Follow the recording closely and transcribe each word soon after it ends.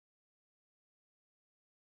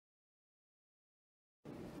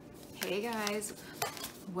Hey guys,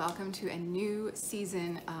 welcome to a new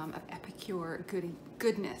season of Epicure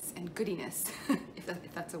goodness and goodiness,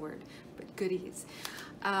 if that's a word, but goodies.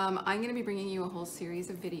 I'm going to be bringing you a whole series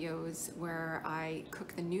of videos where I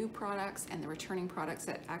cook the new products and the returning products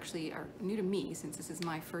that actually are new to me, since this is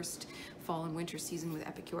my first fall and winter season with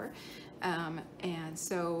Epicure. And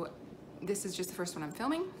so this is just the first one I'm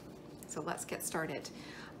filming, so let's get started.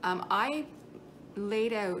 I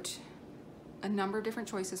laid out a number of different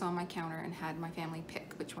choices on my counter and had my family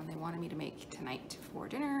pick which one they wanted me to make tonight for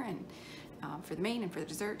dinner and for the main and for the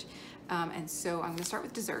dessert. And so I'm going to start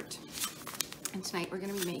with dessert. And tonight we're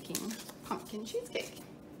going to be making pumpkin cheesecake.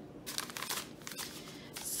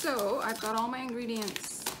 So I've got all my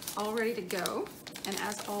ingredients all ready to go. And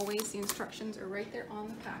as always, the instructions are right there on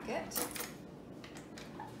the packet.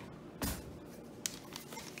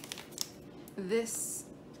 This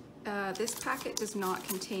packet does not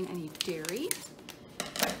contain any dairy,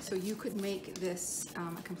 so you could make this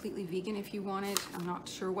completely vegan if you wanted. I'm not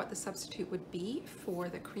sure what the substitute would be for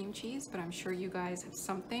the cream cheese, but I'm sure you guys have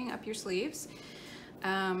something up your sleeves.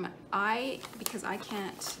 Because I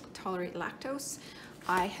can't tolerate lactose,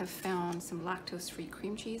 I have found some lactose-free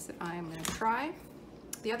cream cheese that I'm going to try.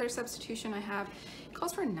 The other substitution I have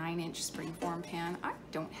calls for a 9-inch springform pan. I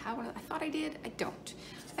don't have one. I thought I did. I don't.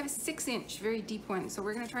 I have a 6-inch, very deep one, so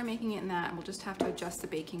we're going to try making it in that, and we'll just have to adjust the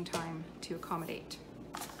baking time to accommodate.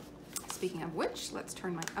 Speaking of which, let's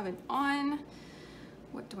turn my oven on.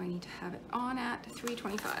 What do I need to have it on at?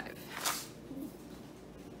 325.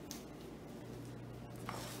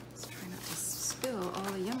 Let's try not to spill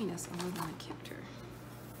all the yumminess all over my counter.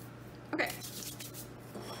 Okay.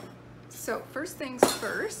 So first things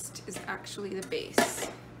first is actually the base.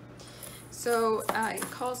 So it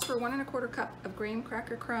calls for 1 1/4 cup of graham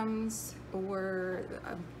cracker crumbs, or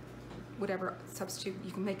whatever substitute.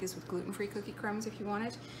 You can make this with gluten-free cookie crumbs if you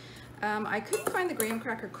wanted. I couldn't find the graham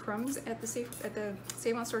cracker crumbs at the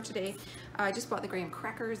Save-On store today. I just bought the graham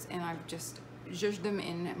crackers and I've just zhuzhed them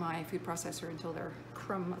in my food processor until they're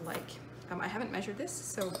crumb-like. I haven't measured this,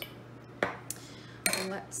 so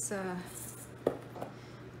let's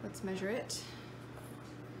measure it.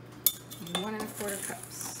 1 1/4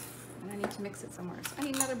 cups. And I need to mix it somewhere. So I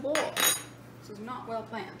need another bowl. This is not well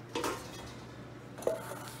planned.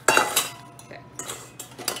 Okay.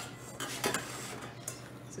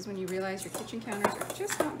 This is when you realize your kitchen counters are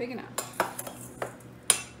just not big enough.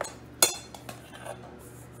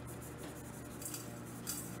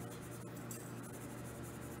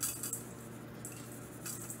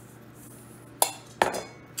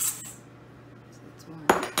 So that's one.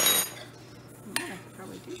 I could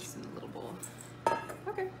probably do this in a little bowl.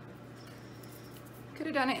 Okay. Could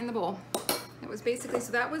have done it in the bowl. It was basically,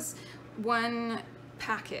 so that was 1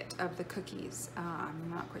 packet of the cookies. I'm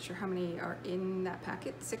not quite sure how many are in that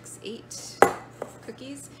packet, 6, 8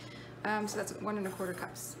 cookies. So that's 1 1/4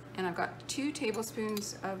 cups. And I've got 2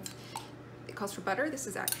 tablespoons of, it calls for butter. This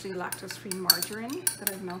is actually lactose-free margarine that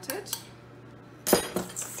I've melted.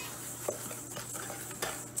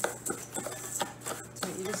 So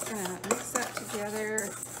you're just gonna mix that together.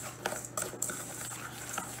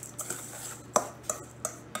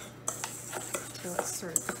 Until it's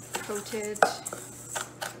sort of coated.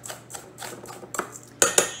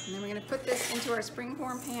 And then we're going to put this into our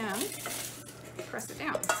springform pan, press it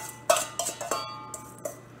down.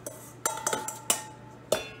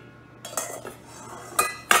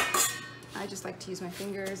 I just like to use my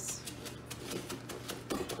fingers.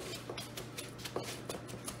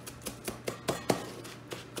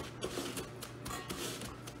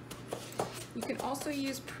 You can also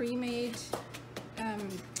use pre-made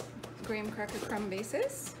graham cracker crumb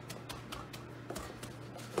bases.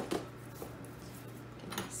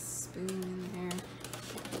 Get a spoon in there.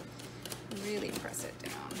 Really press it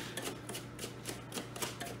down.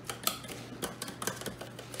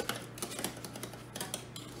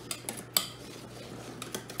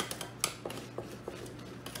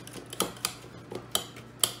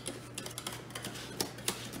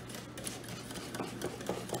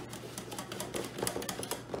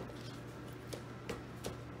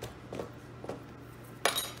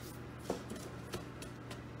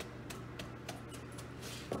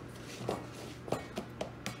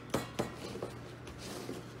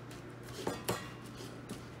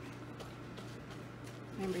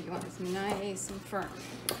 Remember, you want this nice and firm.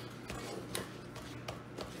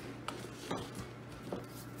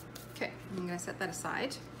 Okay, I'm going to set that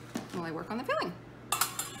aside while I work on the filling.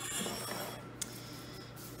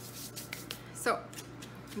 So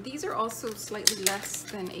these are also slightly less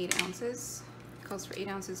than 8 ounces. It calls for 8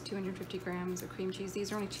 ounces, 250 grams of cream cheese.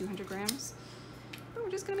 These are only 200 grams. But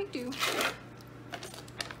we're just going to make do.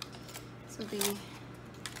 So the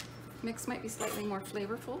mix might be slightly more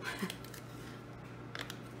flavorful.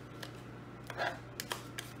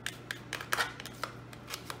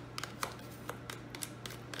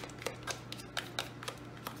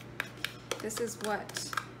 This is what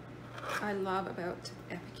I love about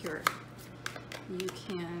Epicure. You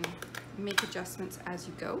can make adjustments as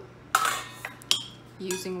you go,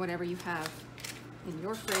 using whatever you have in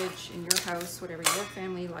your fridge, in your house, whatever your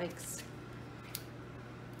family likes.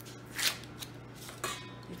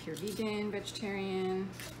 If you're vegan, vegetarian,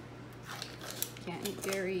 can't eat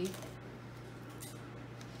dairy,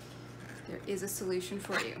 there is a solution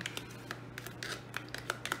for you.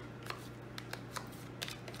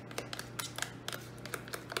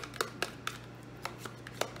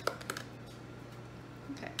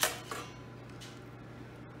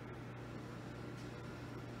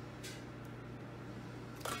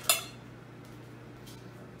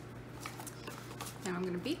 Now I'm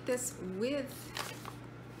going to beat this with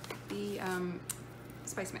the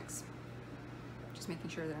spice mix. Just making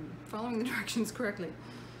sure that I'm following the directions correctly.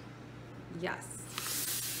 Yes.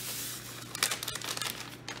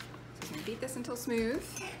 So I'm going to beat this until smooth.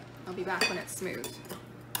 I'll be back when it's smooth.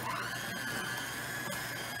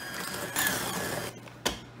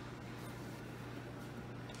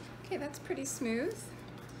 Okay, that's pretty smooth.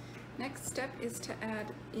 Next step is to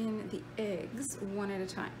add in the eggs one at a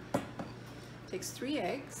time. Takes 3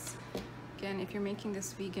 eggs. Again, if you're making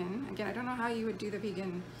this vegan, again, I don't know how you would do the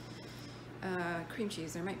vegan cream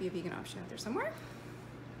cheese. There might be a vegan option out there somewhere.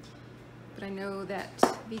 But I know that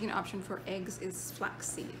vegan option for eggs is flax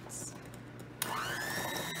seeds.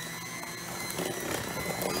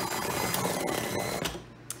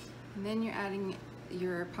 And then you're adding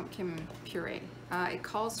your pumpkin puree. It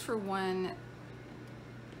calls for one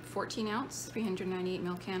 14 ounce, 398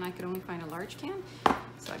 ml can. I could only find a large can,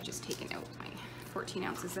 so I've just taken out my 14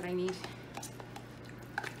 ounces that I need.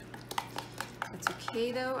 That's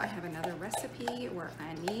okay though, I have another recipe where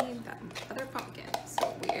I need that other pumpkin,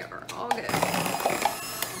 so we are all good.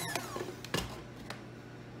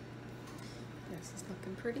 This is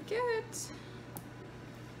looking pretty good.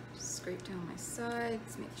 Just scrape down my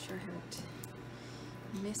sides, make sure I haven't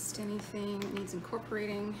missed anything. It needs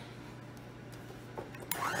incorporating.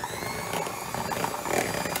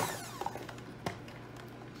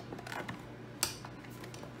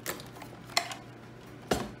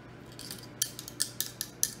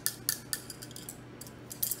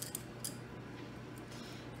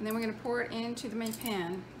 And then we're going to pour it into the main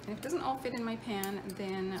pan. And if it doesn't all fit in my pan,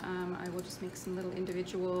 then I will just make some little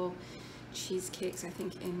individual cheesecakes, I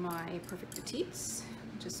think, in my Perfect Petites.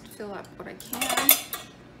 Just fill up what I can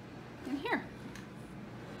in here.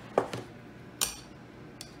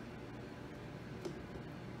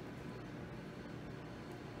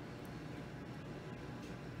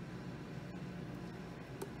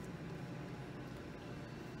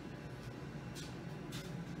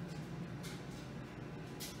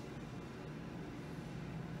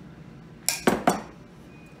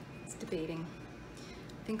 Debating.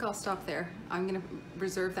 I think I'll stop there. I'm gonna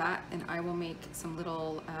reserve that and I will make some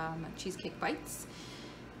little cheesecake bites.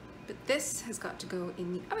 But this has got to go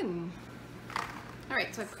in the oven. All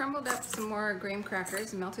right, so I've crumbled up some more graham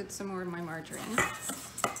crackers and melted some more of my margarine.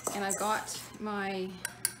 And I've got my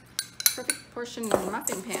Perfect Portion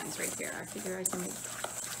Muffin pans right here. I figure I can make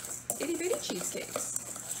itty bitty cheesecakes.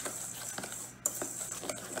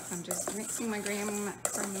 I'm just mixing my graham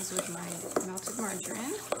crumbs with my melted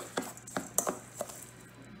margarine.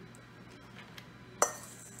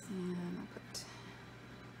 And I'll put,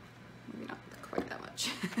 maybe not quite that much.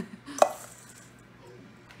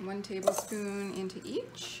 1 tablespoon into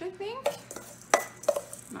each, I think.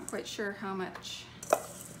 I'm not quite sure how much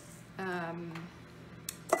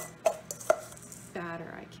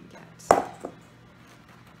batter I can get.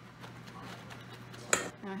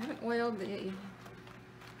 Now I haven't oiled the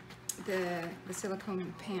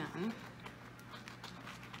silicone pan.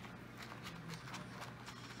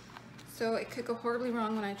 So it could go horribly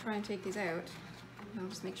wrong when I try and take these out. I'll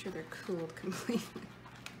just make sure they're cooled completely.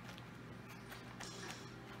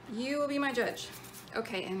 You will be my judge.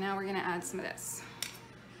 Okay, and now we're gonna add some of this.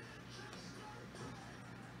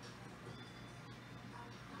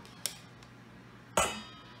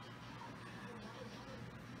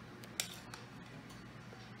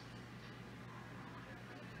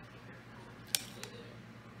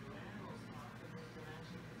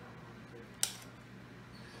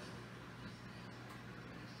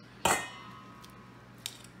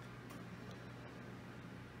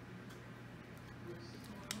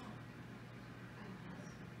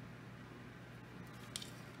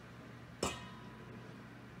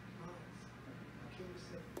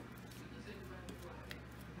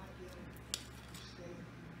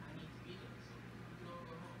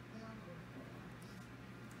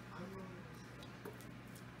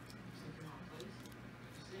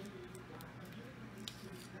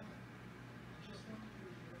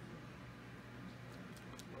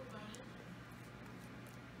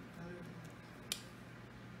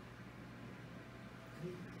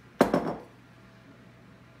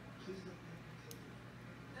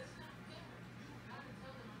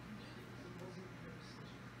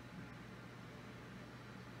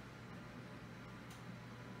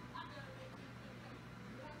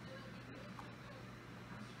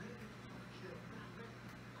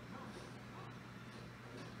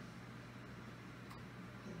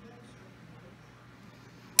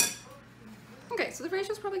 Okay, so the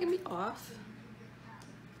ratio is probably gonna be off.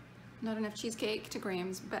 Not enough cheesecake to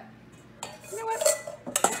grams, but you know what?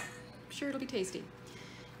 I'm sure it'll be tasty.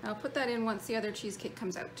 I'll put that in once the other cheesecake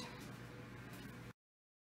comes out.